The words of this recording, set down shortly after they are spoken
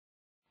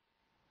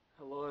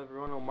Hello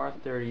everyone,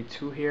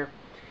 Omar32 here.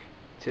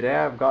 Today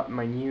I've got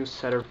my new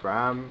set of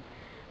RAM.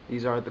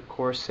 These are the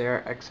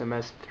Corsair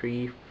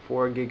XMS3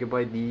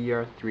 4GB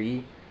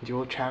DDR3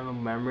 dual channel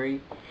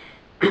memory.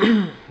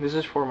 This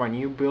is for my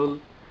new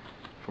build.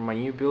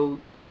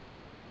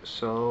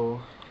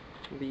 So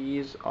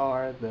these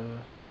are the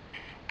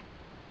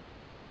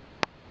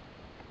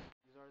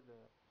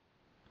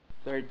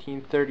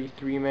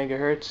 1333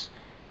 MHz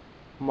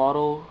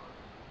model,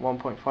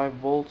 1.5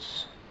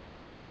 volts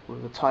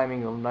with a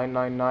timing of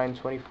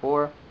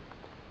 99924,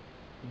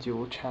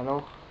 dual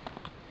channel.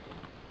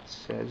 It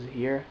says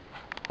here,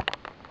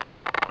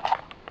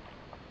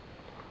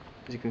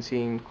 as you can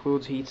see,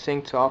 includes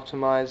heatsink to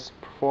optimize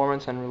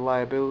performance and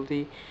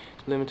reliability,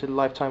 limited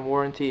lifetime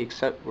warranty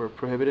except where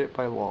prohibited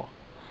by law.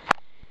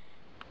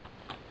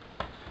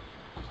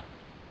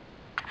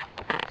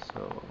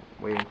 So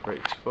waiting for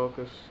it to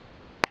focus.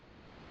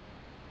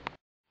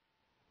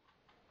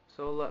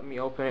 So let me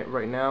open it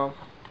right now.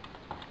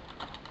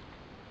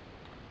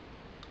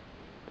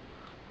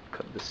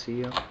 Cut the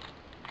seal.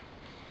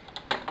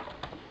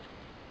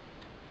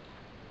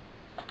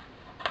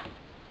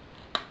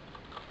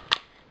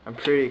 I'm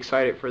pretty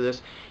excited for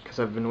this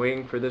because I've been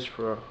waiting for this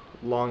for a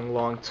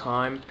long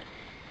time.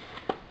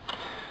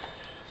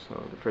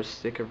 So the first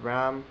stick of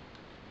RAM,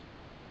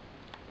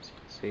 as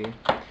you can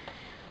see.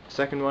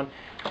 Second one,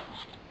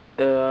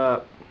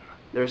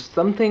 there's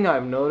something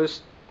I've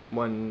noticed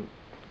when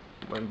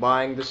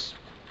buying this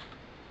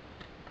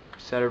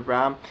set of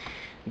RAM,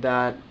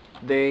 that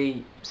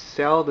they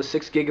sell the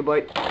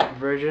 6GB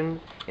version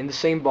in the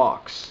same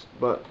box,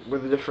 but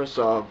with the difference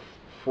of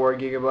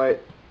 4GB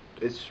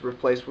it's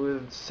replaced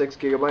with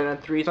 6GB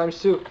and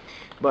 3x2.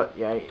 But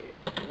yeah,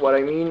 what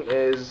I mean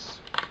is,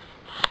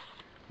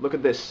 look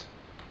at this.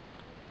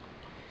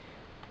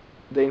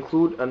 They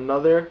include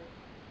another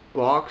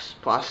box,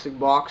 plastic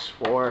box,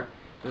 for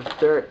the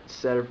third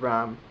set of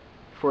RAM,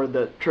 for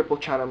the triple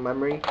channel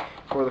memory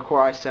for the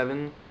Core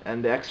i7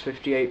 and the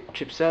X58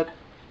 chipset.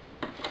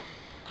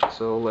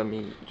 So let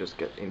me just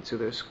get into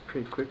this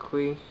pretty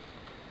quickly.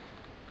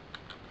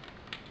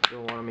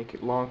 Don't want to make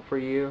it long for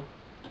you.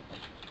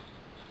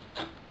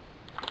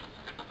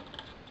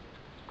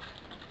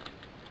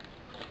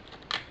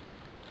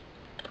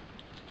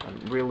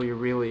 I'm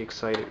really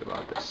excited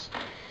about this.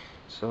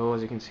 So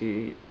as you can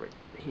see right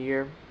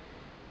here,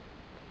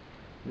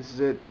 this is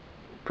it.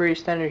 Pretty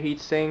standard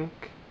heatsink.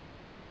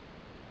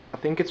 I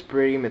think it's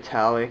pretty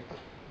metallic,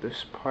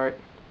 this part.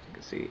 You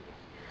can see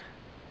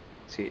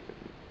it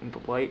in the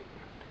light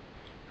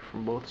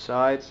from both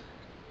sides.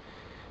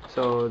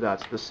 So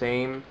that's the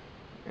same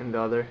in the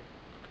other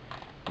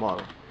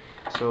model.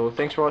 So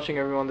thanks for watching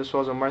everyone. This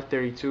was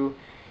Omar32.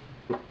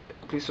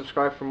 Please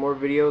subscribe for more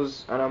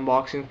videos and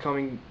unboxing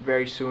coming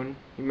very soon.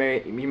 You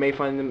may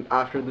find them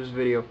after this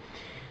video.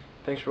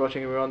 Thanks for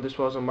watching everyone. This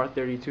was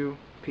Omar32.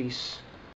 Peace.